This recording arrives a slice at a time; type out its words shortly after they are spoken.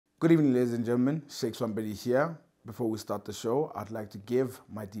Good evening, ladies and gentlemen. Sipho Mbule here. Before we start the show, I'd like to give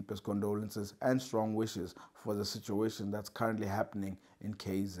my deepest condolences and strong wishes for the situation that's currently happening in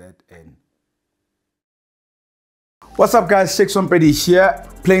KZN. What's up, guys? Sipho Mbule here,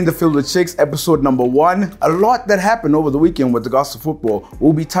 playing the field with Chicks, episode number 1. A lot that happened over the weekend with regards to football.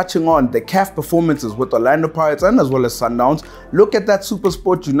 We'll be touching on the CAF performances with Orlando Pirates and as well as Sundowns. Look at that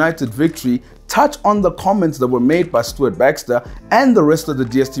SuperSport United victory. Touch on the comments that were made by Stuart Baxter and the rest of the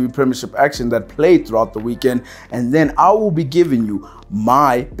DSTV Premiership action that played throughout the weekend. And then I will be giving you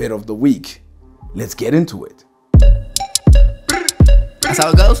my bet of the week. Let's get into it. That's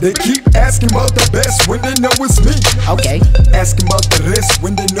how it goes? They keep asking about the best when they know it's me. Okay. Asking about the rest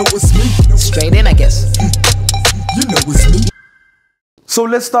when they know it's me. Straight in, I guess. You know it's me. So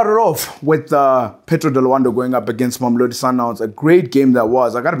let's start it off with Petro De Luanda going up against Mamelodi Sundowns. A great game that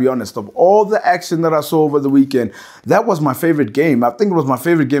was. I got to be honest, of all the action that I saw over the weekend, that was my favorite game. I think it was my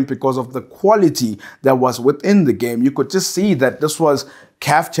favorite game because of the quality that was within the game. You could just see that this was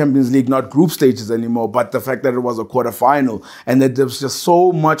CAF Champions League, not group stages anymore, but the fact that it was a quarterfinal and that there was just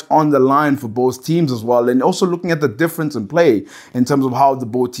so much on the line for both teams as well. And also looking at the difference in play in terms of how the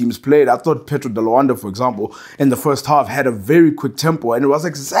both teams played. I thought Petro De Luanda, for example, in the first half had a very quick tempo, and it was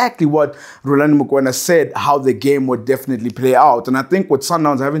exactly what Rolando Mokoena said, how the game would definitely play out. And I think with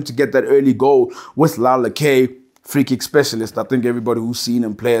Sundowns having to get that early goal with Lala K, free kick specialist, I think everybody who's seen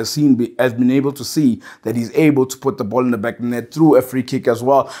him play has been able to see that he's able to put the ball in the back of the net through a free kick as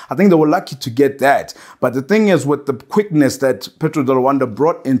well. I think they were lucky to get that. But the thing is, with the quickness that Petro De Luanda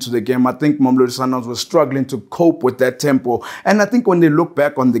brought into the game, I think Mamelodi Sundowns was struggling to cope with that tempo. And I think when they look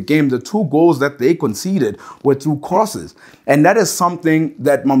back on the game, the 2 goals that they conceded were through crosses. And that is something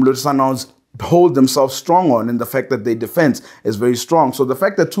that Mamelodi Sundowns hold themselves strong on, in the fact that their defense is very strong. So the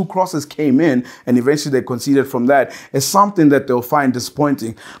fact that 2 crosses came in and eventually they conceded from that is something that they'll find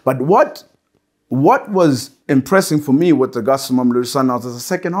disappointing. But what was impressive for me with the Mamelodi Sundowns is the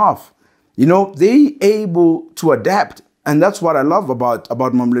second half. You know, they able to adapt. And that's what I love about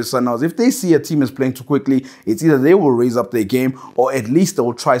Mamelodi Sundowns. If they see a team is playing too quickly, it's either they will raise up their game or at least they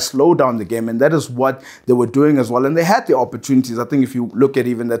will try slow down the game. And that is what they were doing as well. And they had the opportunities. I think if you look at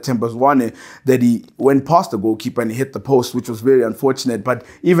even that Tempest one, that he went past the goalkeeper and he hit the post, which was very unfortunate. But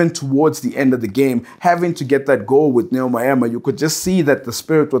even towards the end of the game, having to get that goal with Neo Maema, you could just see that the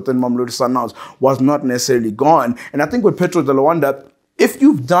spirit within Mamelodi Sundowns was not necessarily gone. And I think with Petro De Luanda, if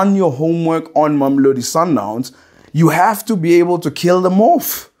you've done your homework on Mamelodi Sundowns, you have to be able to kill them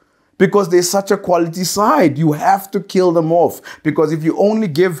off because they're such a quality side. You have to kill them off because if you only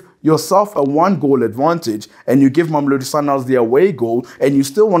give yourself a 1-goal advantage and you give Mamelodi Sundowns the away goal and you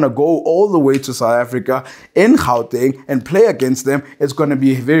still want to go all the way to South Africa in Gauteng and play against them, it's going to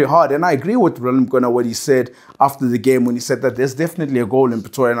be very hard. And I agree with Rolando Mokoena what he said after the game when he said that there's definitely a goal in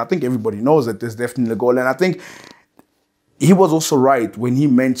Pretoria. And I think everybody knows that there's definitely a goal. And I think he was also right when he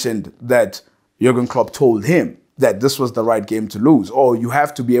mentioned that Jurgen Klopp told him that this was the right game to lose, or you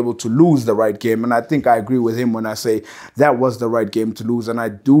have to be able to lose the right game. And I think I agree with him when I say that was the right game to lose. And I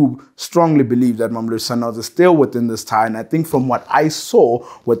do strongly believe that Mamelodi Sundowns is still within this tie. And I think from what I saw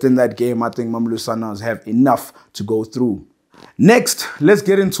within that game, I think Mamelodi Sundowns have enough to go through. Next, let's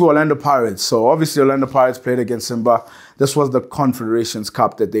get into Orlando Pirates. So obviously Orlando Pirates played against Simba. This was the Confederations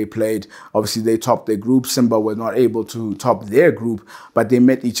Cup that they played. Obviously they topped their group. Simba were not able to top their group, but they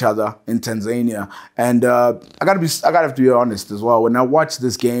met each other in Tanzania. And I gotta be honest as well. When I watched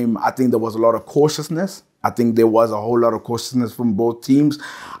this game, I think there was a lot of cautiousness. I think there was a whole lot of cautiousness from both teams.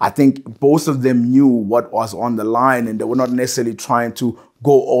 I think both of them knew what was on the line and they were not necessarily trying to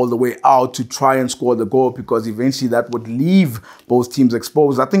go all the way out to try and score the goal because eventually that would leave both teams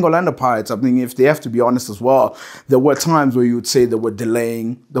exposed. I think Orlando Pirates, I think if they have to be honest as well, there were times where you would say they were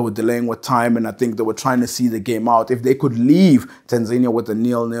delaying with time, and I think they were trying to see the game out. If they could leave Tanzania with a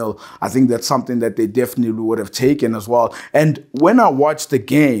 0-0, I think that's something that they definitely would have taken as well. And when I watched the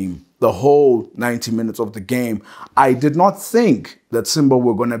game, the whole 90 minutes of the game, I did not think that Simba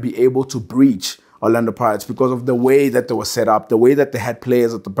were going to be able to breach Orlando Pirates because of the way that they were set up, the way that they had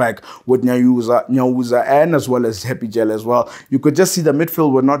players at the back with Nyauza and as well as Happy Gel as well. You could just see the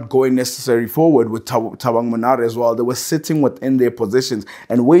midfield were not going necessarily forward with Tabang Manare as well. They were sitting within their positions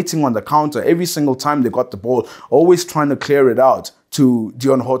and waiting on the counter every single time they got the ball, always trying to clear it out to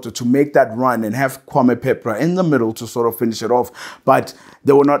Dion Hoto to make that run and have Kwame Pepra in the middle to sort of finish it off. But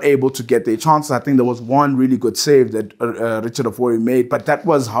they were not able to get their chances. I think there was one really good save that Richard Ofori made, but that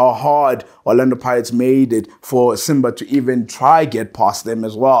was how hard Orlando Pirates made it for Simba to even try get past them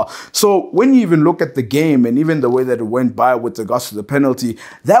as well. So when you even look at the game and even the way that it went by with regards to the penalty,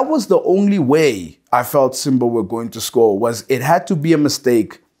 that was the only way I felt Simba were going to score. Was it had to be a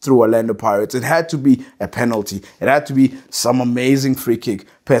mistake through Orlando Pirates. It had to be a penalty. It had to be some amazing free kick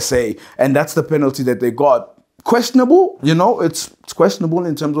per se. And that's the penalty that they got. Questionable, it's questionable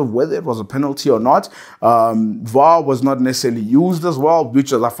in terms of whether it was a penalty or not. VAR was not necessarily used as well,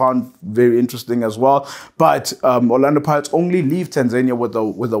 which I found very interesting as well. But Orlando Pirates only leave Tanzania with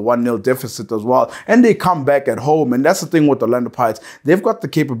a 1-0 deficit as well. And they come back at home. And that's the thing with Orlando Pirates. They've got the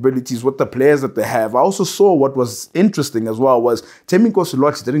capabilities with the players that they have. I also saw what was interesting as well was Thembi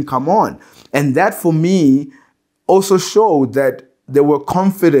Nkosi didn't come on. And that for me also showed that they were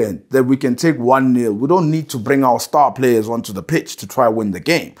confident that we can take 1-0. We don't need to bring our star players onto the pitch to try win the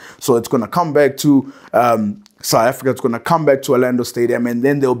game. So it's going to come back to South Africa. It's going to come back to Orlando Stadium, and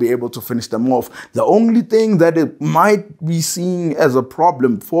then they'll be able to finish them off. The only thing that it might be seen as a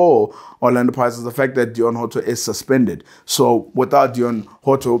problem for Orlando Pirates is the fact that Deon Hoto is suspended. So without Deon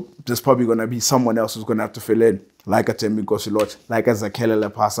Hoto, there's probably going to be someone else who's going to have to fill in. Like a Thembi Nkosi, like a Zakhele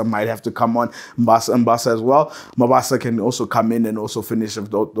Lepasa might have to come on, Mbasa as well. Mabasa can also come in and also finish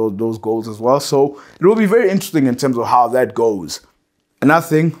those goals as well. So it will be very interesting in terms of how that goes. Another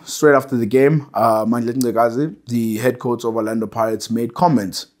thing, straight after the game, Mandla Ncikazi, the head coach of Orlando Pirates, made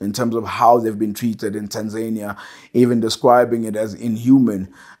comments in terms of how they've been treated in Tanzania, even describing it as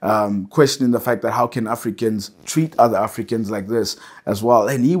inhuman, questioning the fact that how can Africans treat other Africans like this as well.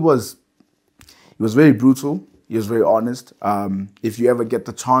 And he was very brutal. He was very honest. If you ever get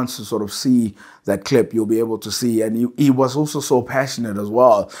the chance to sort of see that clip, you'll be able to see. And he was also so passionate as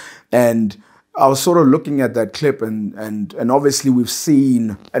well. And I was sort of looking at that clip, and obviously we've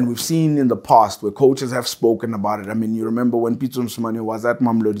seen in the past where coaches have spoken about it. I mean, you remember when Petro De Luanda was at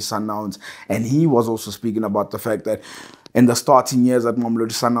Mamelodi Sundowns, and he was also speaking about the fact that in the starting years at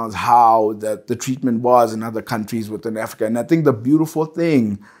Mamelodi Sundowns, how the treatment was in other countries within Africa. And I think the beautiful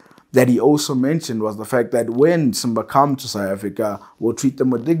thing that he also mentioned was the fact that when Simba come to South Africa, we'll treat them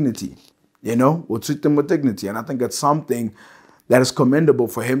with dignity. We'll treat them with dignity. And I think it's something that is commendable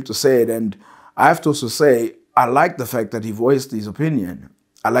for him to say it. And I have to also say, I like the fact that he voiced his opinion.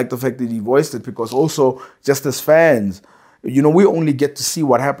 I like the fact that he voiced it because also, just as fans, we only get to see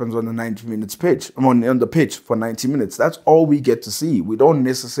what happens on the 90 minutes pitch, on the pitch for 90 minutes. That's all we get to see. We don't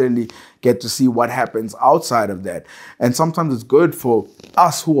necessarily get to see what happens outside of that. And sometimes it's good for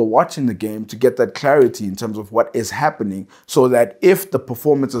us who are watching the game to get that clarity in terms of what is happening, so that if the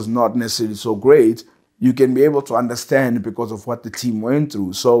performance is not necessarily so great, you can be able to understand because of what the team went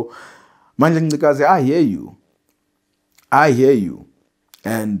through. So, Mandla Ncikazi, I hear you. I hear you.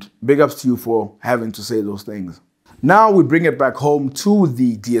 And big ups to you for having to say those things. Now we bring it back home to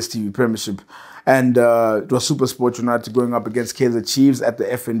the DStv Premiership, and it was SuperSport United going up against KZ Chiefs at the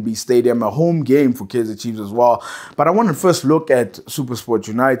FNB Stadium, a home game for KZ Chiefs as well. But I want to first look at SuperSport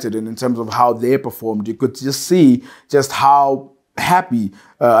United, and in terms of how they performed, you could just see just how happy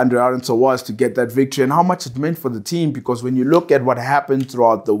Andre Arendse was to get that victory and how much it meant for the team, because when you look at what happened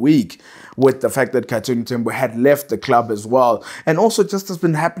throughout the week with the fact that Khathuni Tembo had left the club as well, and also just has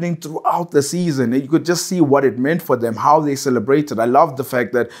been happening throughout the season, you could just see what it meant for them, how they celebrated. I love the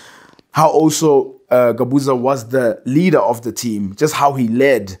fact that how also Gabuza was the leader of the team, just how he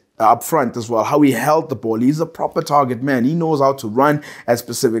led up front as well, how he held the ball. He's a proper target man. He knows how to run at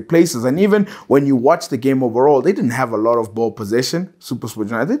specific places. And even when you watch the game overall, they didn't have a lot of ball possession. SuperSport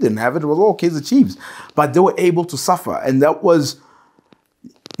United, they didn't have it. It was all KZ Chiefs. But they were able to suffer. And that was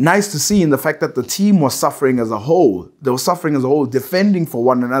nice to see, in the fact that the team was suffering as a whole. They were suffering as a whole, defending for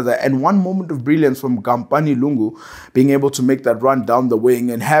one another. And one moment of brilliance from Gampani Lungu, being able to make that run down the wing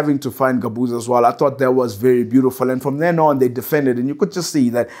and having to find Gabuza as well. I thought that was very beautiful. And from then on, they defended. And you could just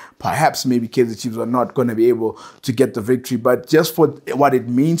see that perhaps maybe KZ Chiefs are not going to be able to get the victory. But just for what it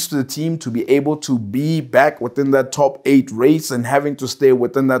means to the team to be able to be back within that top 8 race and having to stay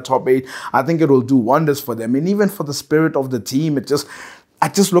within that top 8, I think it will do wonders for them. And even for the spirit of the team, I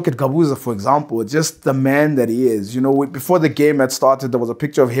just look at Gabuza, for example, just the man that he is. Before the game had started, there was a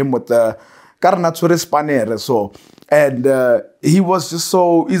picture of him with the Carnatsures Panere. And he was just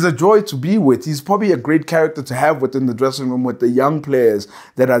he's a joy to be with. He's probably a great character to have within the dressing room with the young players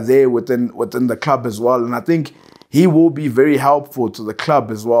that are there within the club as well. And I think he will be very helpful to the club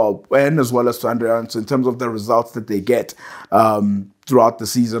as well, and as well as to Andre Arendse in terms of the results that they get throughout the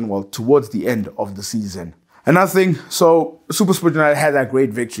season, towards the end of the season. Another thing, so SuperSport United had that great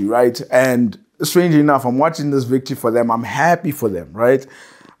victory, right? And strangely enough, I'm watching this victory for them. I'm happy for them, right?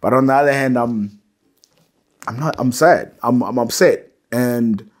 But on the other hand, I'm sad. I'm upset.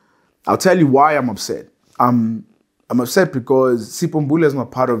 And I'll tell you why I'm upset. I'm upset because Sipho Mbule is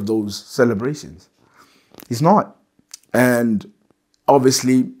not part of those celebrations. He's not. And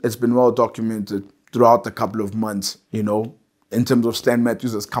obviously, it's been well documented throughout the couple of months, in terms of Stan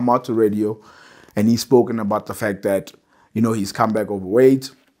Matthews, has come out to radio and he's spoken about the fact that, he's come back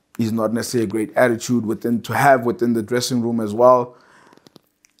overweight. He's not necessarily a great attitude within the dressing room as well.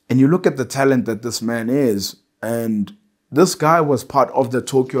 And you look at the talent that this man is, and this guy was part of the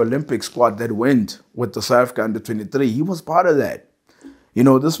Tokyo Olympic squad that went with the South Africa under-23. He was part of that.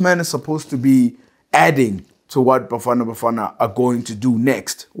 This man is supposed to be adding to what Bafana are going to do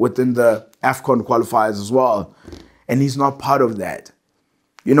next within the AFCON qualifiers as well. And he's not part of that.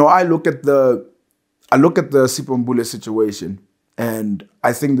 I look at the Sipho Mbule situation, and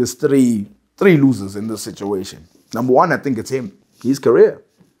I think there's three losers in this situation. Number one, I think it's him. His career.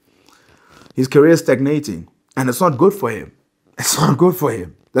 His career is stagnating. And it's not good for him. It's not good for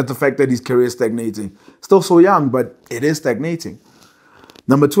him. That the fact that his career is stagnating. Still so young, but it is stagnating.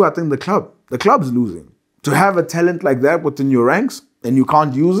 Number two, I think the club. The club's losing. To have a talent like that within your ranks and you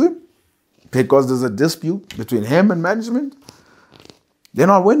can't use him because there's a dispute between him and management, they're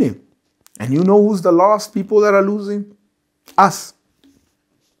not winning. And you know who's the last people that are losing? Us.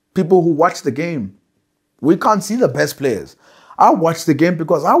 People who watch the game. We can't see the best players. I watch the game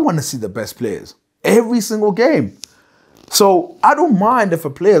because I want to see the best players. Every single game. So I don't mind if a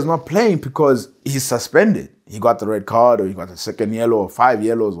player is not playing because he's suspended. He got the red card or he got the second yellow or 5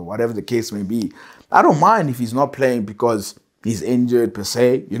 yellows or whatever the case may be. I don't mind if he's not playing because he's injured per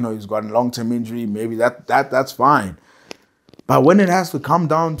se. He's got a long-term injury. Maybe that's fine. But when it has to come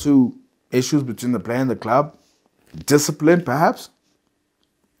down to issues between the player and the club, discipline perhaps,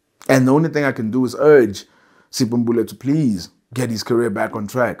 and the only thing I can do is urge Sipho Mbule to please get his career back on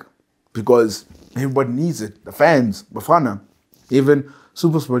track because everybody needs it. The fans, Bafana, even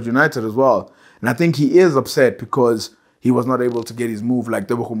SuperSport United as well. And I think he is upset because he was not able to get his move like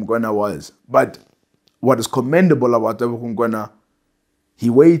Tebogo Mokoena was. But what is commendable about Tebogo Mokoena, he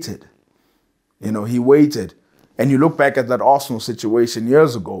waited. He waited. And you look back at that Arsenal situation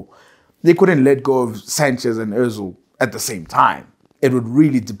years ago, they couldn't let go of Sanchez and Ozil at the same time. It would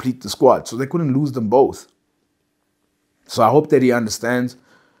really deplete the squad. So they couldn't lose them both. So I hope that he understands,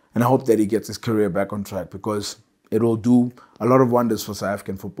 and I hope that he gets his career back on track because it will do a lot of wonders for South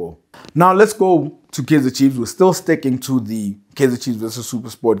African football. Now let's go to KZN Chiefs. We're still sticking to the KZN Chiefs versus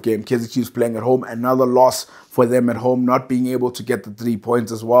SuperSport game. KZN Chiefs playing at home. Another loss for them at home, not being able to get the 3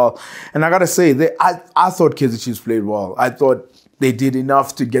 points as well. And I got to say, I thought KZN Chiefs played well. I thought they did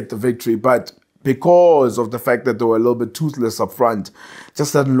enough to get the victory, but because of the fact that they were a little bit toothless up front, it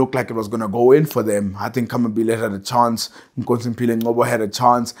just doesn't look like it was going to go in for them. I think Kamabile had a chance, Nkosi Ngobo had a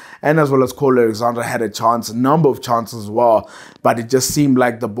chance, and as well as Cole Alexander had a chance, a number of chances as well, but it just seemed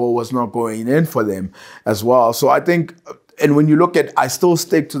like the ball was not going in for them as well. So I think, and when you look at, I still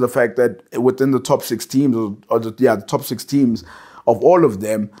stick to the fact that within the top 6 teams, the top 6 teams of all of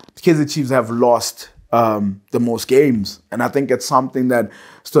them, the KZN Chiefs have lost the most games. And I think it's something that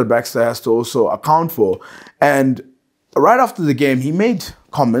Stuart Baxter has to also account for. And right after the game, he made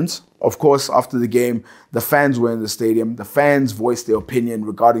comments. Of course, after the game, the fans were in the stadium. The fans voiced their opinion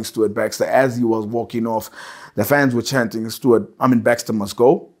regarding Stuart Baxter as he was walking off. The fans were chanting, Baxter must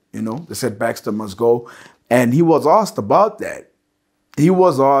go. They said Baxter must go. And he was asked about that. He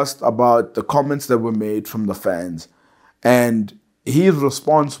was asked about the comments that were made from the fans. And his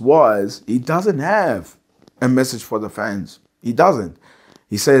response was, he doesn't have a message for the fans. He doesn't.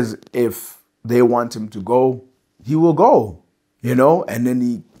 He says if they want him to go, he will go, And then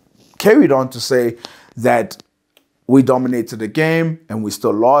he carried on to say that we dominated the game and we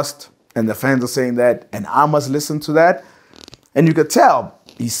still lost. And the fans are saying that, and I must listen to that. And you could tell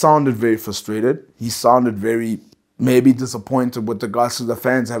he sounded very frustrated. He sounded very maybe disappointed with regards to the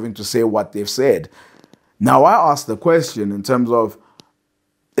fans having to say what they've said. Now, I asked the question in terms of,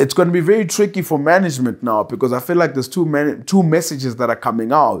 it's going to be very tricky for management now because I feel like there's two messages that are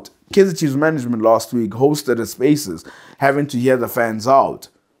coming out. KZN Chiefs management last week hosted a Spaces, having to hear the fans out.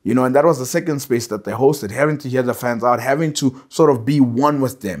 And that was the second space that they hosted, having to hear the fans out, having to sort of be one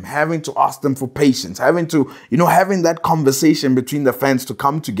with them, having to ask them for patience, having to, having that conversation between the fans to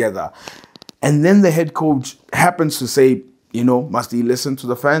come together. And then the head coach happens to say, must he listen to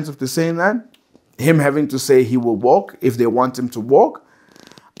the fans if they're saying that? Him having to say he will walk if they want him to walk.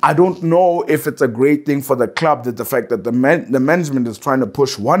 I don't know if it's a great thing for the club that the fact that the management is trying to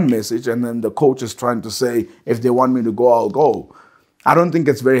push one message and then the coach is trying to say, if they want me to go, I'll go. I don't think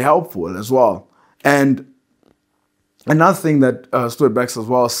it's very helpful as well. And another thing that Stuart Baxter as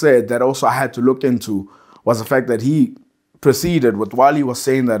well said that also I had to look into was the fact that he proceeded with, while he was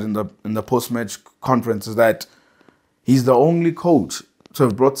saying that in the post-match conference, is that he's the only coach to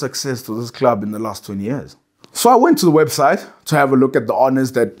have brought success to this club in the last 20 years. So I went to the website to have a look at the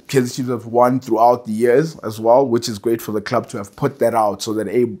honors that Kaizer Chiefs have won throughout the years as well, which is great for the club to have put that out so that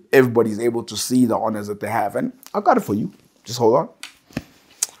everybody's able to see the honors that they have. And I got it for you. Just hold on.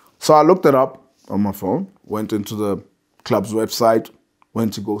 So I looked it up on my phone, went into the club's website,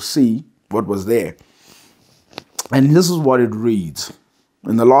 went to go see what was there. And this is what it reads.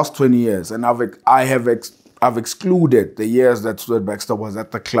 In the last 20 years, and I've excluded the years that Stuart Baxter was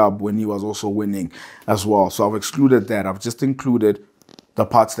at the club when he was also winning as well. So I've excluded that. I've just included the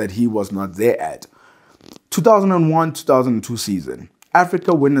parts that he was not there at. 2001-2002 season,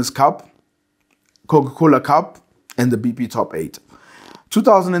 Africa Winners' Cup, Coca-Cola Cup, and the BP Top 8.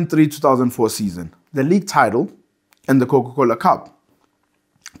 2003-2004 season, the league title and the Coca-Cola Cup.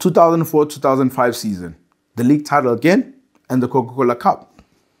 2004-2005 season, the league title again and the Coca-Cola Cup.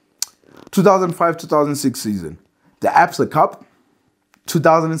 2005-2006 season, the ABSA Cup.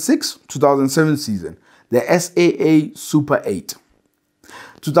 2006-2007 season, the SAA Super 8.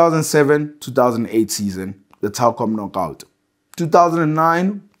 2007-2008 season, the Telkom Knockout.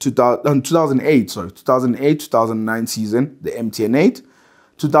 2008-2009 season, the MTN 8.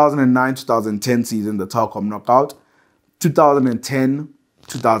 2009-2010 season, the Telkom Knockout.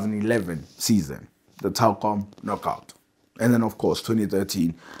 2010-2011 season, the Telkom Knockout. And then, of course,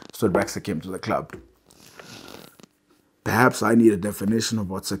 2013, Stuart Baxter came to the club. Perhaps I need a definition of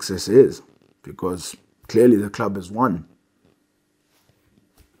what success is, because clearly the club has won.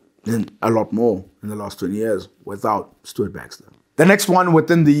 And a lot more in the last 20 years without Stuart Baxter. The next one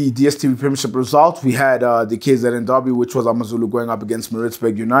within the DStv Premiership result, we had the KZN Derby, which was AmaZulu going up against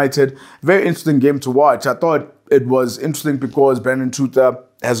Maritzburg United. Very interesting game to watch. I thought it was interesting because Brandon Truter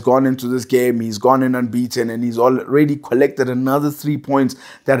has gone into this game, he's gone in unbeaten, and he's already collected another 3 points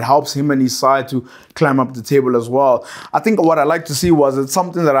that helps him and his side to climb up the table as well. I think what I like to see was it's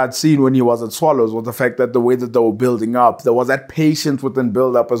something that I'd seen when he was at Swallows, was the fact that the way that they were building up, there was that patience within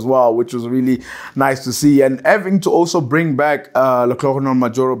build-up as well, which was really nice to see. And having to also bring back Leclerc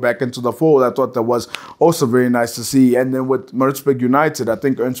Majoro back into the fold, I thought that was also very nice to see. And then with Maritzburg United, I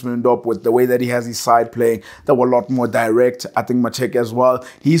think Ernst Mendop, with the way that he has his side playing, that were a lot more direct. I think Macheke as well,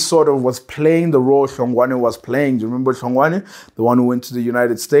 he sort of was playing the role Shongwane was playing. Do you remember Shongwane? The one who went to the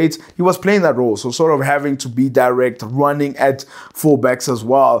United States? He was playing that role. So sort of having to be direct, running at fullbacks as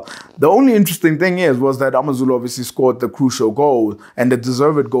well. The only interesting thing was that AmaZulu obviously scored the crucial goal and the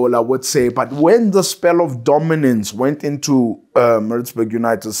deserved goal, I would say. But when the spell of dominance went into Maritzburg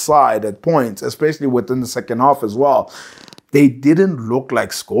United's side at points, especially within the second half as well, they didn't look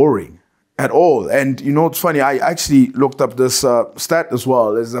like scoring at all. And you know, it's funny, I actually looked up this stat as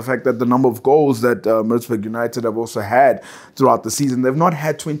well, is the fact that the number of goals that Maritzburg United have also had throughout the season, they've not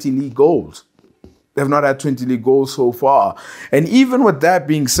had 20 league goals. They've not had 20 league goals so far. And even with that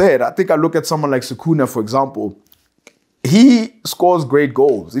being said, I think I look at someone like Sukuna, for example. He scores great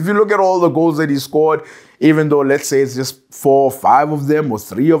goals. If you look at all the goals that he scored, even though let's say it's just 4 or 5 of them or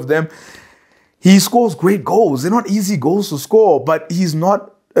 3 of them, he scores great goals. They're not easy goals to score, but he's not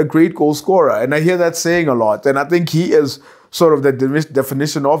a great goal scorer. And I hear that saying a lot. And I think he is sort of the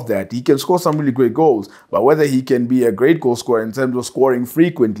definition of that. He can score some really great goals, but whether he can be a great goal scorer in terms of scoring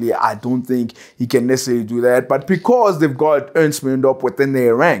frequently, I don't think he can necessarily do that. But because they've got Ernst Mendop within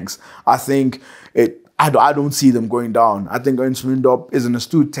their ranks, I think I don't see them going down. I think Ernst Mendop is an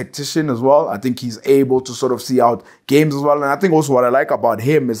astute tactician as well. I think he's able to sort of see out games as well. And I think also what I like about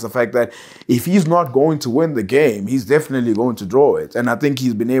him is the fact that if he's not going to win the game, he's definitely going to draw it. And I think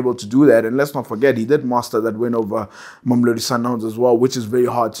he's been able to do that. And let's not forget, he did master that win over Mamelodi Sundowns as well, which is very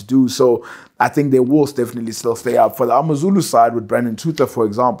hard to do. So I think they will definitely still stay up. For the AmaZulu side with Brandon Tuta, for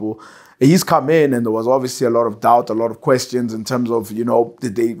example, he's come in and there was obviously a lot of doubt, a lot of questions in terms of, you know,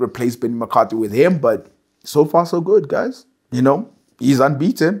 did they replace Benny McCarthy with him? But so far, so good, guys. You know, he's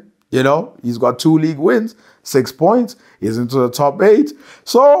unbeaten. You know, he's got 2 league wins, 6 points. He's into the top 8.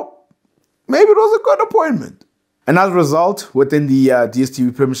 So maybe it was a good appointment. Another result within the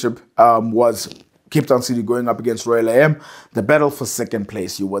DStv Premiership was Cape Town City going up against Royal AM. The battle for second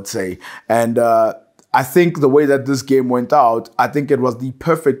place, you would say. And I think the way that this game went out, I think it was the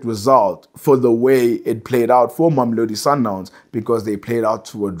perfect result for the way it played out for Mamelodi Sundowns, because they played out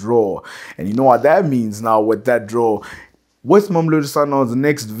to a draw. And you know what that means now with that draw? With Mamelodi Sundowns'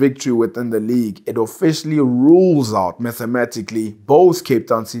 next victory within the league, it officially rules out mathematically both Cape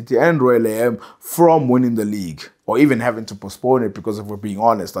Town City and Royal AM from winning the league, or even having to postpone it, because if we're being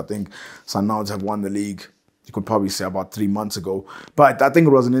honest, I think Sundowns have won the league you could probably say about 3 months ago. But I think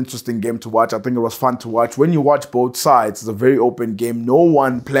it was an interesting game to watch. I think it was fun to watch. When you watch both sides, it's a very open game. No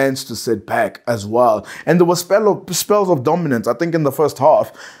one plans to sit back as well. And there were spells of dominance. I think in the first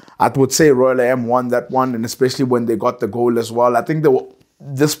half, I would say Royal AM won that one, and especially when they got the goal as well. I think they were,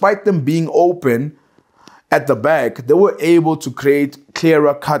 despite them being open at the back, they were able to create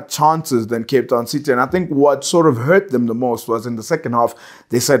clearer cut chances than Cape Town City. And I think what sort of hurt them the most was in the second half,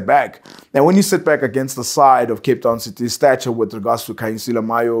 they sat back. And when you sit back against the side of Cape Town City's stature with regards to Kayisila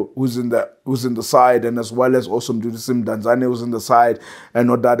Mayo, who's in the side, and as well as also Mdudusim Tanzania, who's in the side, and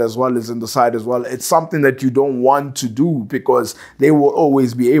Odad as well is in the side as well, it's something that you don't want to do, because they will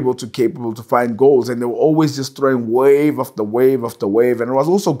always be capable to find goals, and they were always just throwing wave after wave after wave. And it was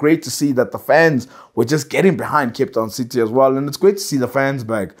also great to see that the fans were just getting behind Cape Town City as well. And it's great to see the fans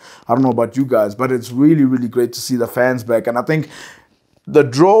back. I don't know about you guys, but it's really, really great to see the fans back. And I think the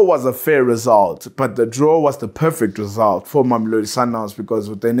draw was a fair result, but the draw was the perfect result for Mamelodi Sundowns, because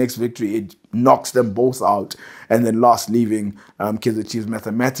with their next victory, it knocks them both out, and then last leaving Kaizer Chiefs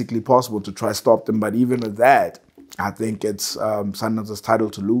mathematically possible to try stop them. But even with that, I think it's Sundowns' title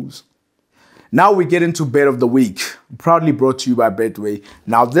to lose. Now we get into Bet of the Week, proudly brought to you by Betway.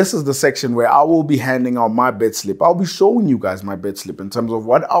 Now this is the section where I will be handing out my bet slip. I'll be showing you guys my bet slip in terms of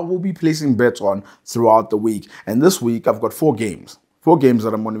what I will be placing bets on throughout the week. And this week I've got 4 games. 4 games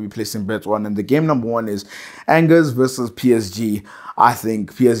that I'm going to be placing bets on. And the game number 1 is Angers versus PSG. I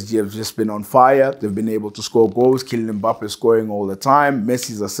think PSG have just been on fire. They've been able to score goals. Kylian Mbappe is scoring all the time.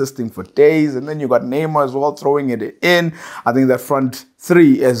 Messi's assisting for days. And then you got Neymar as well throwing it in. I think that front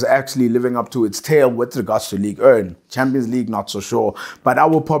 3 is actually living up to its tail with regards to League Earn. Champions League, not so sure. But I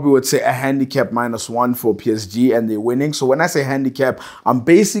would say a handicap -1 for PSG, and they're winning. So when I say handicap, I'm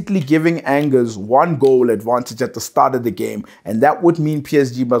basically giving Angers 1 goal advantage at the start of the game. And that would mean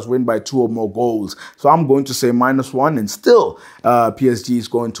PSG must win by 2 or more goals. So I'm going to say -1, and still PSG is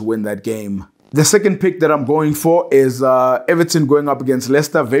going to win that game. The second pick that I'm going for is Everton going up against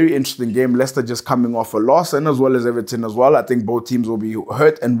Leicester. Very interesting game. Leicester just coming off a loss, and as well as Everton as well. I think both teams will be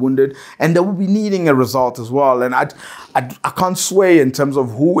hurt and wounded, and they will be needing a result as well. And I can't sway in terms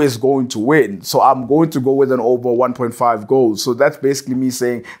of who is going to win. So I'm going to go with an over 1.5 goals. So that's basically me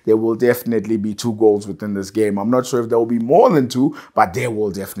saying there will definitely be 2 goals within this game. I'm not sure if there will be more than 2, but there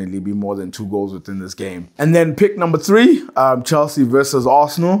will definitely be more than 2 goals within this game. And then pick number 3, Chelsea versus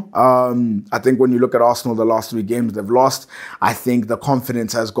Arsenal. I think when you look at Arsenal, the last 3 games they've lost, I think the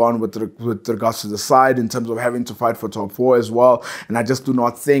confidence has gone with regards to the side in terms of having to fight for top 4 as well. And I just do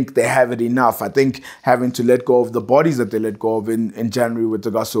not think they have it enough. I think having to let go of the bodies that they let go of in January with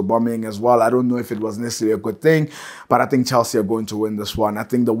regards to Aubameyang as well, I don't know if it was necessarily a good thing, but I think Chelsea are going to win this one. I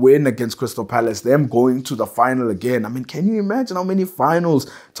think the win against Crystal Palace, them going to the final again. I mean, can you imagine how many finals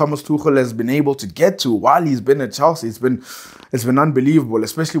Thomas Tuchel has been able to get to while he's been at Chelsea? It's been unbelievable,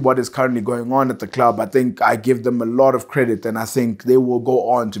 especially what is currently going on at the club. I think I give them a lot of credit, and I think they will go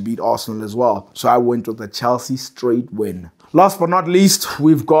on to beat Arsenal as well. So I went with a Chelsea straight win. Last but not least,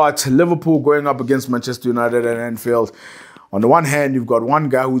 we've got Liverpool going up against Manchester United at Anfield. On the one hand, you've got one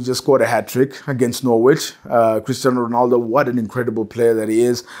guy who just scored a hat-trick against Norwich, Cristiano Ronaldo. What an incredible player that he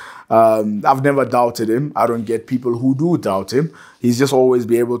is. I've never doubted him. I don't get people who do doubt him. He's just always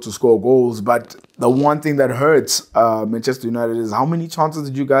be able to score goals. But the one thing that hurts Manchester United is how many chances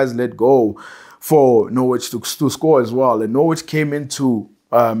did you guys let go for Norwich to score as well? And Norwich came into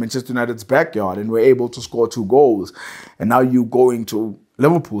Manchester United's backyard and were able to score 2 goals. And now you're going to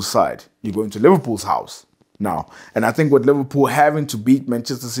Liverpool's side. You're going to Liverpool's house now. And I think with Liverpool having to beat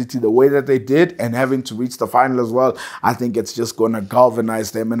Manchester City the way that they did and having to reach the final as well, I think it's just going to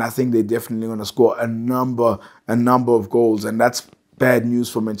galvanize them. And I think they're definitely going to score a number of goals. And that's bad news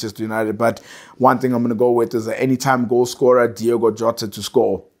for Manchester United. But one thing I'm going to go with is the anytime goal scorer, Diogo Jota, to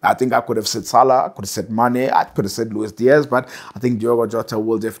score. I think I could have said Salah, I could have said Mane, I could have said Luis Diaz, but I think Diogo Jota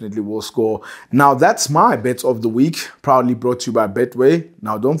will score. Now, that's my bets of the week, proudly brought to you by Betway.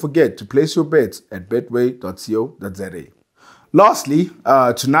 Now, don't forget to place your bets at betway.co.za. Lastly,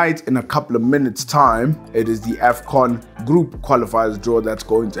 tonight in a couple of minutes' time, it is the AFCON group qualifiers draw that's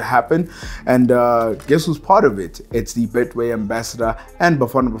going to happen. And guess who's part of it? It's the Betway ambassador and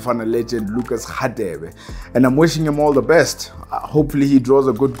Bafana legend, Lucas Hadebe. And I'm wishing him all the best. Hopefully he draws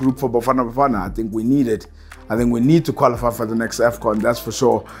a good group for Bafana. I think we need it. I think we need to qualify for the next AFCON, that's for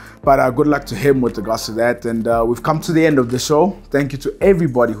sure. But good luck to him with regards to that. And we've come to the end of the show. Thank you to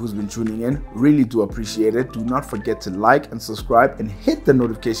everybody who's been tuning in. Really do appreciate it. Do not forget to like and subscribe and hit the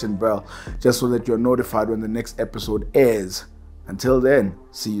notification bell just so that you're notified when the next episode airs. Until then,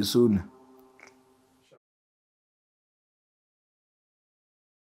 see you soon.